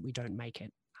 chance that we don't make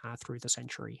it through the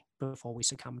century before we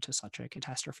succumb to such a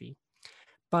catastrophe.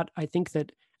 But I think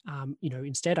that,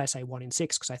 instead I say 1 in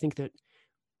 6, because I think that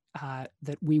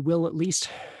that we will at least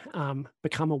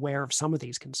become aware of some of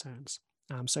these concerns.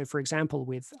 So, for example,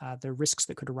 with the risks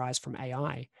that could arise from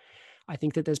AI, I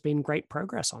think that there's been great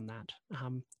progress on that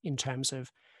in terms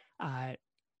of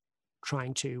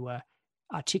trying to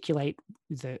articulate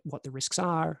what the risks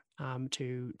are,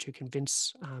 to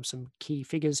convince some key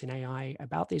figures in AI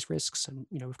about these risks. And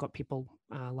we've got people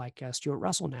like Stuart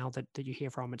Russell now that you hear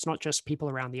from. It's not just people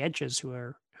around the edges who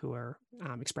are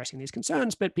expressing these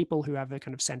concerns, but people who have a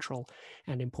kind of central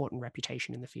and important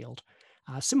reputation in the field.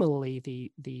 Similarly,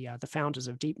 the founders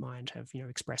of DeepMind have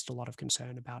expressed a lot of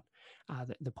concern about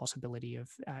the possibility of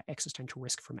existential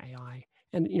risk from AI,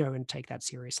 and and take that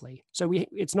seriously. So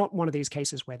it's not one of these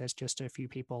cases where there's just a few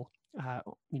people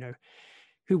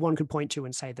who one could point to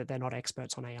and say that they're not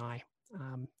experts on AI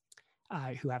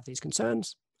who have these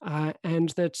concerns, and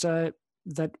that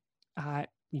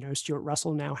Stuart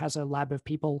Russell now has a lab of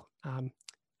people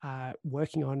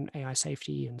working on AI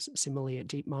safety, and similarly at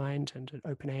DeepMind and at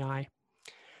OpenAI.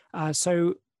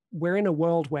 So we're in a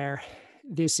world where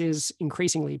this is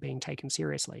increasingly being taken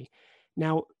seriously.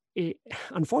 Now,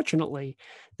 unfortunately,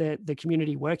 the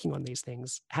community working on these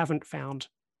things haven't found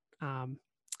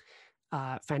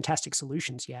fantastic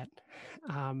solutions yet.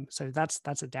 So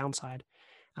that's a downside.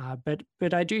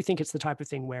 But I do think it's the type of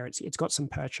thing where it's got some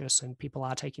purchase and people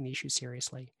are taking the issue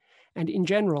seriously. And in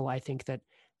general, I think that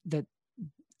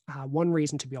one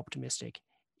reason to be optimistic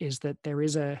is that there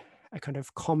is a kind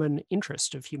of common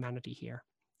interest of humanity here.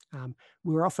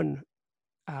 We often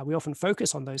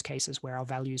focus on those cases where our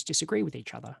values disagree with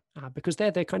each other because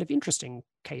they're the kind of interesting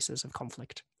cases of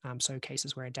conflict. So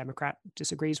cases where a Democrat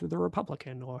disagrees with a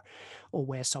Republican, or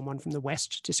where someone from the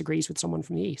West disagrees with someone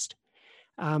from the East.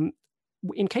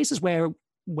 In cases where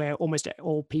almost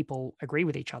all people agree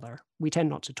with each other, we tend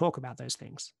not to talk about those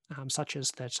things, such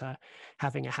as that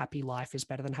having a happy life is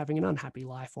better than having an unhappy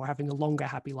life, or having a longer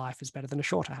happy life is better than a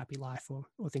shorter happy life,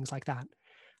 or things like that.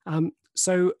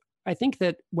 So I think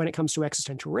that when it comes to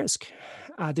existential risk,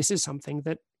 this is something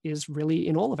that is really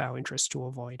in all of our interests to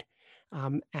avoid.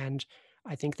 And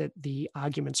I think that the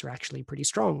arguments are actually pretty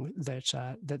strong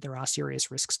that there are serious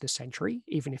risks this century,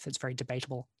 even if it's very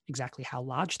debatable exactly how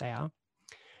large they are.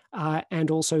 And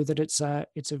also that it's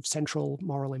of central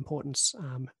moral importance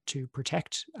to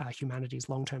protect humanity's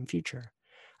long-term future.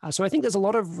 So I think there's a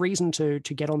lot of reason to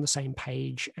get on the same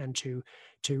page and to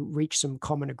reach some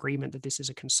common agreement that this is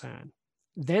a concern.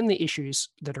 Then the issues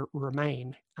that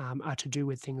remain are to do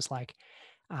with things like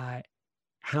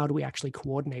how do we actually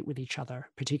coordinate with each other,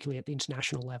 particularly at the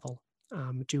international level?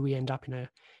 Do we end up in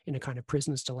a kind of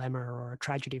prisoner's dilemma or a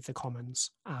tragedy of the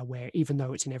commons, where even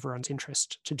though it's in everyone's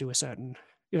interest to do a certain,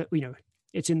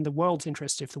 it's in the world's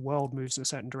interest if the world moves in a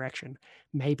certain direction,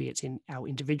 maybe it's in our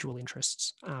individual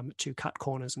interests to cut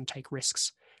corners and take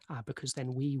risks, because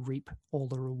then we reap all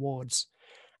the rewards,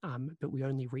 but we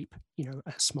only reap,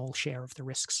 a small share of the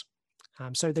risks.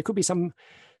 So there could be some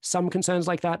concerns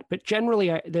like that, but generally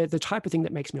the type of thing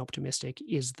that makes me optimistic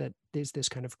is that there's this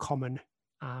kind of common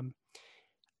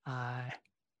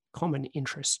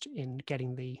interest in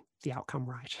getting the outcome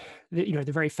right. The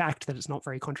very fact that it's not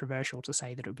very controversial to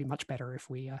say that it would be much better if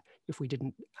we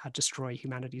didn't destroy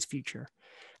humanity's future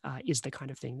is the kind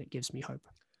of thing that gives me hope.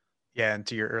 Yeah, and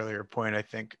to your earlier point, I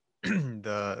think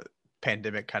the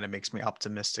pandemic kind of makes me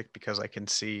optimistic because I can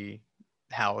see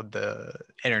how the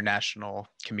international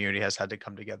community has had to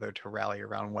come together to rally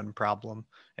around one problem,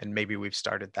 and maybe we've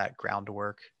started that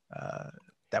groundwork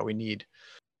that we need.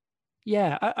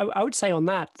 Yeah, I would say on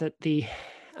that the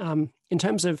in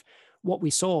terms of what we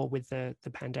saw with the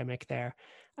pandemic there,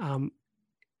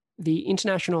 the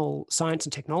international science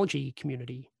and technology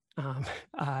community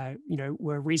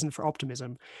were a reason for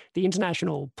optimism. The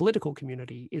international political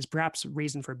community is perhaps a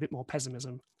reason for a bit more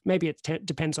pessimism. Maybe it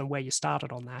depends on where you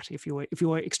started on that. If you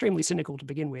were extremely cynical to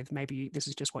begin with, maybe this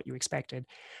is just what you expected.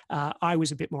 I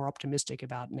was a bit more optimistic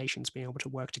about nations being able to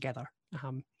work together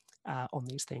on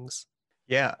these things.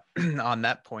 Yeah, on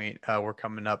that point, we're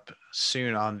coming up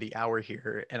soon on the hour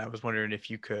here, and I was wondering if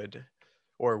you could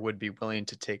or would be willing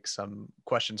to take some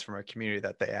questions from our community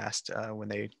that they asked when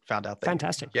they found out that.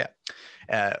 Fantastic. Yeah.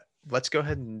 Let's go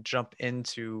ahead and jump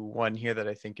into one here that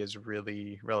I think is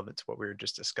really relevant to what we were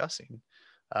just discussing.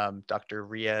 Dr.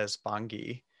 Riaz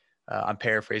Bangi, I'm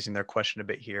paraphrasing their question a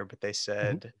bit here, but they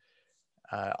said,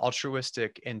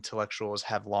 altruistic intellectuals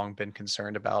have long been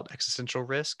concerned about existential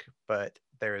risk, but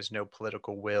there is no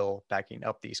political will backing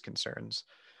up these concerns.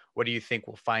 What do you think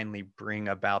will finally bring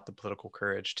about the political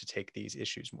courage to take these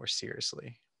issues more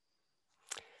seriously?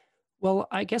 Well,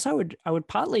 I guess I would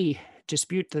partly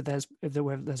dispute that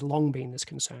there's long been this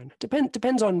concern.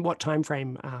 Depends on what time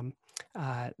frame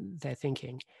they're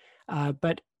thinking,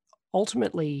 but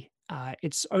ultimately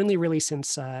it's only really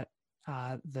since the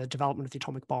development of the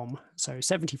atomic bomb, so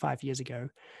 75 years ago,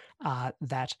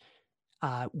 that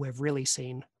we've really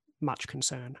seen much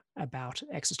concern about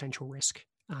existential risk.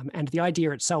 And the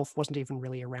idea itself wasn't even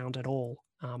really around at all,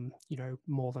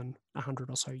 more than 100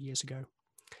 or so years ago.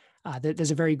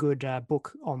 There's a very good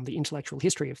book on the intellectual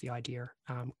history of the idea,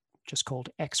 just called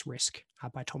X-Risk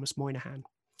by Thomas Moynihan.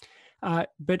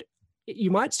 But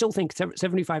you might still think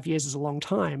 75 years is a long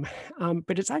time,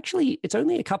 but it's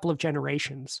only a couple of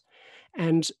generations.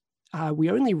 And we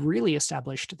only really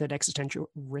established that existential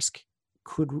risk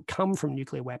could come from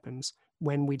nuclear weapons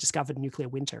when we discovered nuclear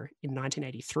winter in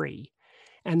 1983.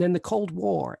 And then the Cold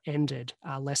War ended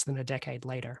less than a decade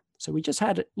later. So we just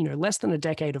had, less than a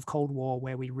decade of Cold War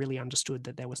where we really understood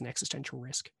that there was an existential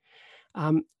risk.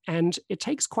 And it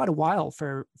takes quite a while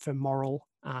for moral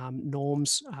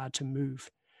norms to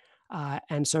move.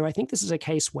 And so I think this is a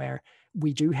case where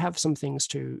we do have some things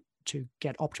to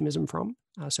get optimism from.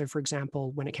 So for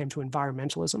example, when it came to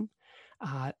environmentalism,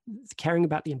 caring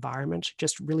about the environment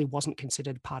just really wasn't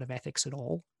considered part of ethics at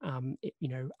all,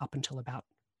 up until about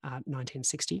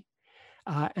 1960.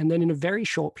 And then in a very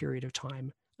short period of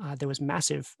time, there was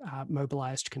massive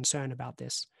mobilized concern about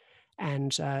this.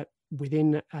 And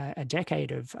within a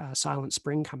decade of Silent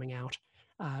Spring coming out,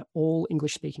 all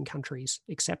English-speaking countries,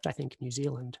 except I think New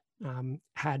Zealand,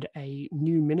 had a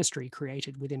new ministry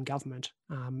created within government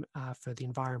for the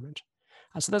environment.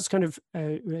 So that's kind of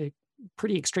a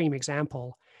pretty extreme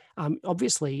example.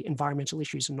 Obviously, environmental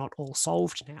issues are not all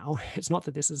solved now. It's not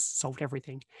that this has solved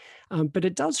everything, but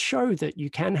it does show that you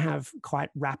can have quite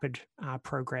rapid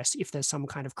progress if there's some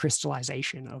kind of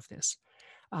crystallization of this.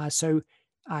 So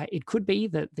it could be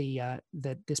that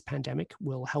that this pandemic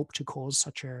will help to cause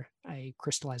such a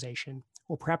crystallization,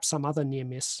 or perhaps some other near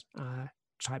miss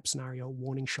type scenario,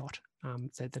 warning shot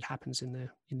that happens in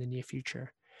the near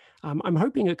future. I'm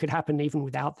hoping it could happen even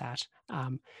without that.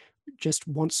 Just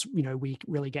once we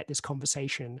really get this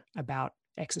conversation about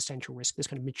existential risk, this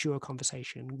kind of mature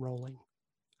conversation rolling.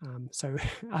 So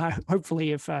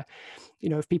hopefully, if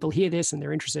people hear this and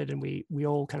they're interested, and we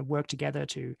all kind of work together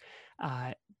to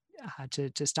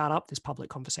start up this public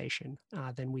conversation,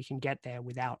 then we can get there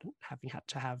without having had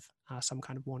to have some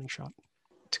kind of warning shot.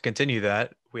 To continue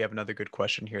that, we have another good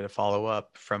question here to follow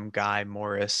up from Guy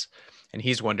Morris. And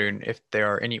he's wondering if there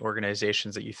are any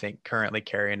organizations that you think currently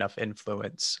carry enough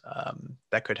influence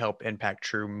that could help impact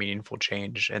true, meaningful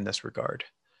change in this regard.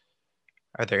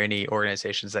 Are there any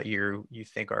organizations that you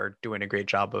think are doing a great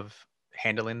job of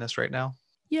handling this right now?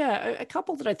 Yeah, a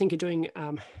couple that I think are doing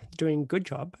a good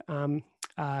job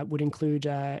would include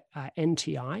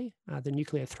NTI, the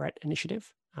Nuclear Threat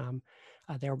Initiative.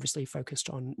 They're obviously focused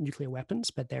on nuclear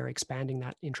weapons, but they're expanding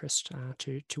that interest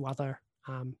to other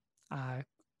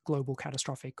global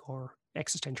catastrophic or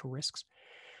existential risks.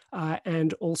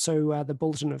 And also the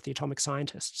Bulletin of the Atomic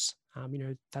Scientists.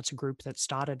 That's a group that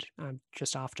started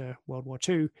just after World War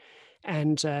II,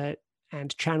 and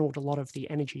channeled a lot of the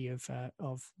energy of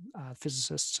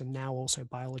physicists and now also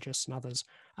biologists and others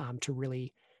to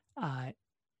really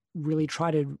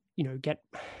try to get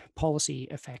policy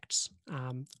effects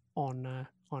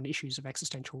on issues of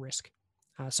existential risk.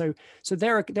 So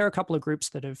there are a couple of groups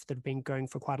that have been going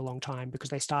for quite a long time, because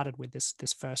they started with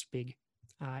this first big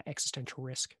existential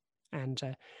risk. And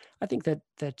I think that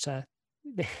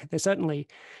there certainly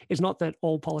is not that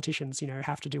all politicians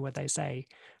have to do what they say,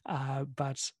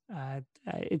 but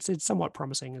it's somewhat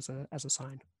promising as a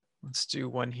sign. Let's do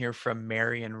one here from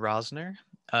Marion Rosner.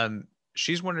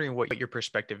 She's wondering what your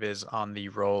perspective is on the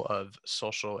role of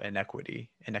social inequity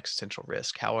and existential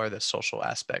risk. How are the social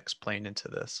aspects playing into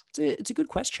this? It's a good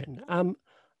question,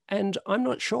 and I'm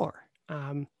not sure.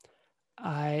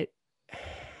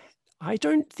 I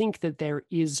don't think that there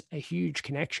is a huge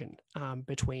connection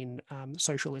between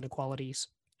social inequalities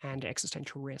and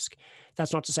existential risk.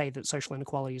 That's not to say that social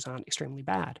inequalities aren't extremely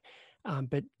bad,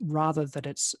 but rather that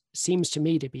it seems to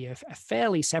me to be a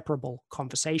fairly separable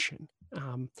conversation,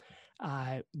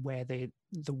 where the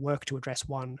work to address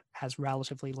one has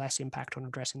relatively less impact on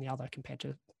addressing the other compared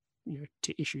to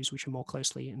to issues which are more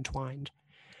closely entwined.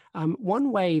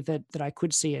 One way that I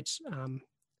could see it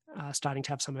starting to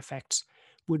have some effects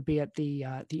would be at the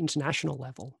international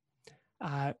level,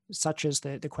 such as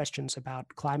the questions about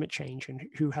climate change and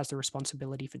who has the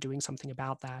responsibility for doing something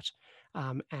about that,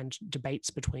 and debates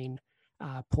between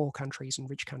poor countries and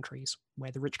rich countries,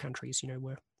 where the rich countries,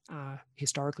 were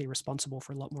historically responsible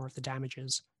for a lot more of the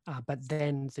damages, but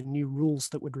then the new rules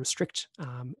that would restrict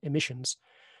emissions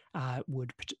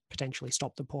would potentially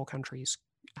stop the poor countries,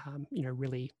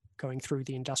 really going through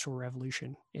the industrial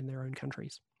revolution in their own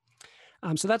countries.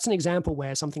 So that's an example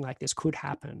where something like this could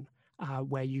happen,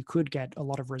 where you could get a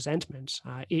lot of resentment.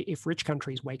 If rich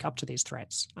countries wake up to these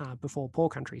threats before poor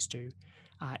countries do,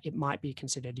 it might be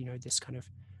considered, this kind of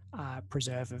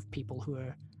preserve of people who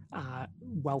are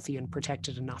wealthy and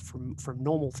protected enough from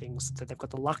normal things that they've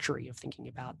got the luxury of thinking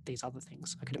about these other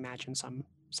things. I could imagine some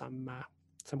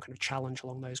kind of challenge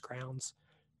along those grounds.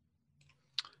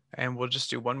 And we'll just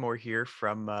do one more here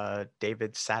from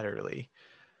David Satterley.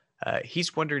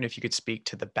 He's wondering if you could speak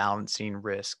to balancing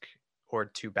risk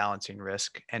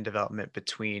and development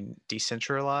between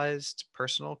decentralized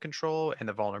personal control and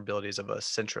the vulnerabilities of a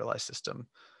centralized system.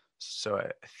 So I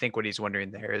think what he's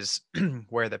wondering there is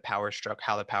where the power struck,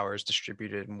 how the power is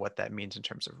distributed, and what that means in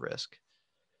terms of risk.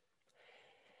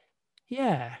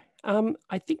 Yeah,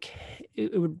 I think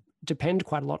it would depend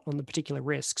quite a lot on the particular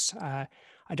risks. I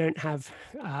don't have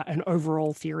an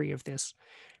overall theory of this.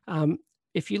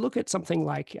 If you look at something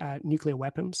like nuclear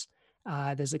weapons,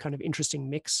 there's a kind of interesting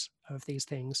mix of these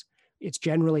things. It's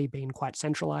generally been quite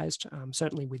centralized,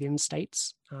 certainly within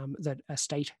states, that a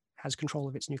state has control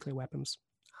of its nuclear weapons,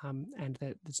 and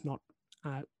that it's not,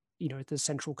 the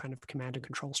central kind of command and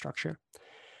control structure.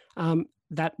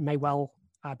 That may well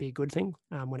be a good thing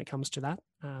when it comes to that.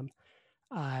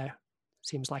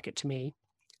 Seems like it to me.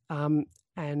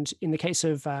 And in the case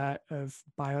of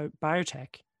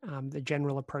biotech, the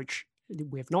general approach,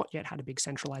 we have not yet had a big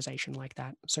centralization like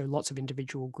that. So lots of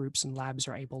individual groups and labs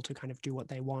are able to kind of do what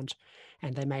they want,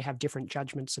 and they may have different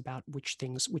judgments about which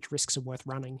risks are worth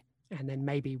running. And then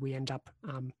maybe we end up,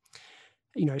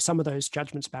 some of those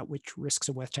judgments about which risks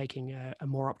are worth taking are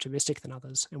more optimistic than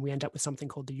others. And we end up with something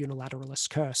called the unilateralist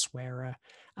curse, where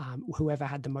whoever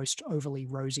had the most overly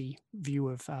rosy view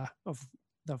of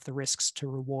the risks to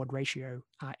reward ratio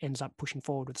ends up pushing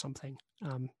forward with something.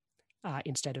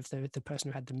 Instead of the person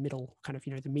who had the middle kind of,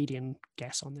 the median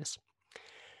guess on this.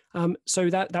 So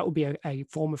that would be a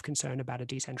form of concern about a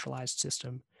decentralized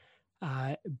system.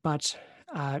 But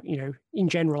in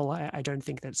general, I don't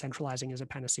think that centralizing is a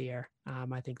panacea.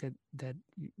 I think that the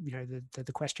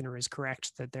questioner is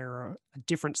correct, that there are a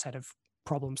different set of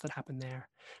problems that happen there.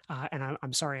 And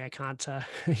I'm sorry, I can't, try,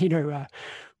 I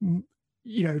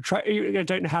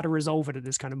don't know how to resolve it at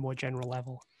this kind of more general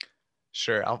level.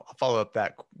 Sure. I'll follow up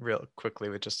that real quickly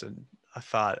with just a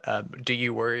thought. Do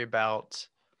you worry about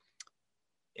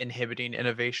inhibiting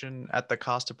innovation at the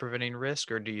cost of preventing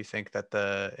risk, or do you think that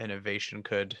the innovation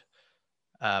could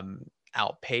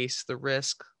outpace the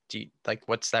risk?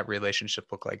 What's that relationship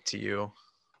look like to you?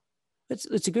 It's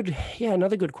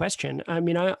another good question. I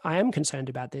mean, I am concerned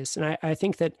about this, and I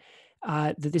think that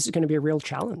this is going to be a real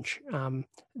challenge.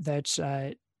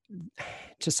 That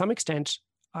to some extent,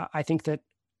 I think that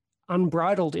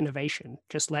unbridled innovation,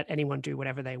 just let anyone do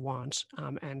whatever they want,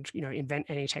 and invent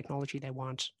any technology they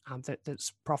want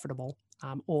that's profitable,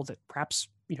 or that perhaps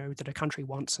that a country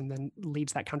wants, and then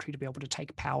leads that country to be able to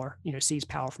take power, seize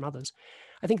power from others.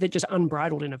 I think that just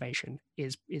unbridled innovation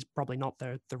is probably not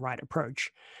the right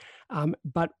approach.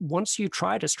 But once you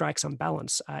try to strike some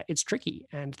balance, it's tricky,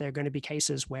 and there are going to be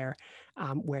cases where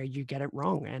you get it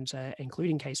wrong, and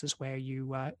including cases where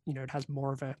it has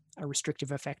more of a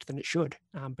restrictive effect than it should,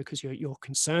 because you're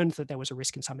concerned that there was a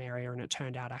risk in some area, and it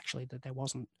turned out actually that there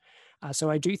wasn't. So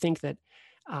I do think that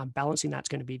balancing that's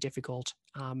going to be difficult,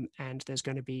 and there's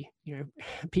going to be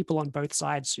people on both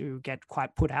sides who get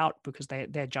quite put out because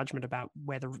their judgment about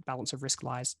where the balance of risk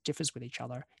lies differs with each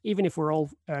other. Even if we're all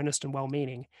earnest and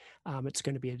well-meaning, it's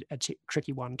going to be a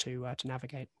tricky one to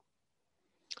navigate.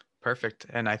 Perfect.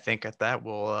 And I think at that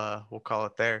we'll call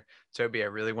it there. Toby, I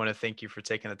really want to thank you for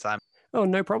taking the time. Oh,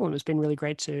 no problem. It's been really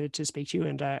great to speak to you,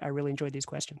 and I really enjoyed these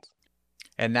questions.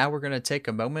 And now we're going to take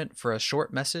a moment for a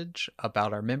short message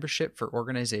about our membership for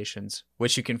organizations,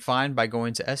 which you can find by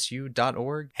going to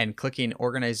su.org and clicking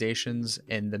organizations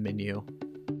in the menu.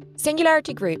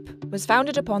 Singularity Group was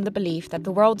founded upon the belief that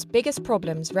the world's biggest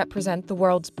problems represent the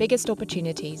world's biggest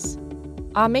opportunities.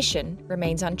 Our mission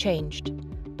remains unchanged,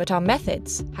 but our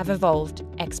methods have evolved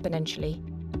exponentially.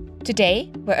 Today,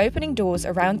 we're opening doors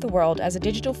around the world as a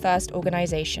digital-first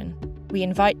organization. We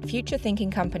invite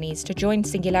future-thinking companies to join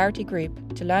Singularity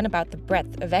Group to learn about the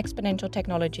breadth of exponential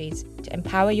technologies to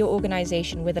empower your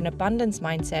organization with an abundance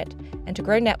mindset and to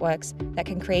grow networks that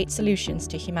can create solutions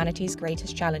to humanity's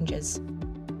greatest challenges.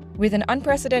 With an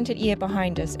unprecedented year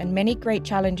behind us and many great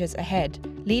challenges ahead,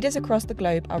 leaders across the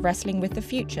globe are wrestling with the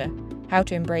future, how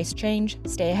to embrace change,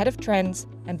 stay ahead of trends,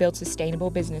 and build sustainable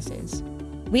businesses.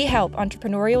 We help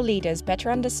entrepreneurial leaders better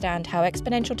understand how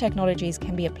exponential technologies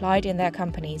can be applied in their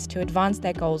companies to advance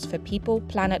their goals for people,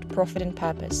 planet, profit, and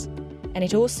purpose. And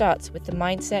it all starts with the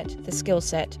mindset, the skill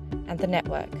set, and the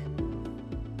network.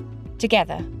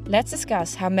 Together, let's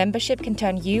discuss how membership can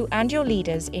turn you and your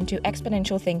leaders into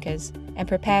exponential thinkers and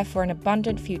prepare for an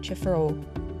abundant future for all.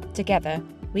 Together,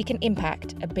 we can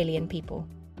impact 1 billion people.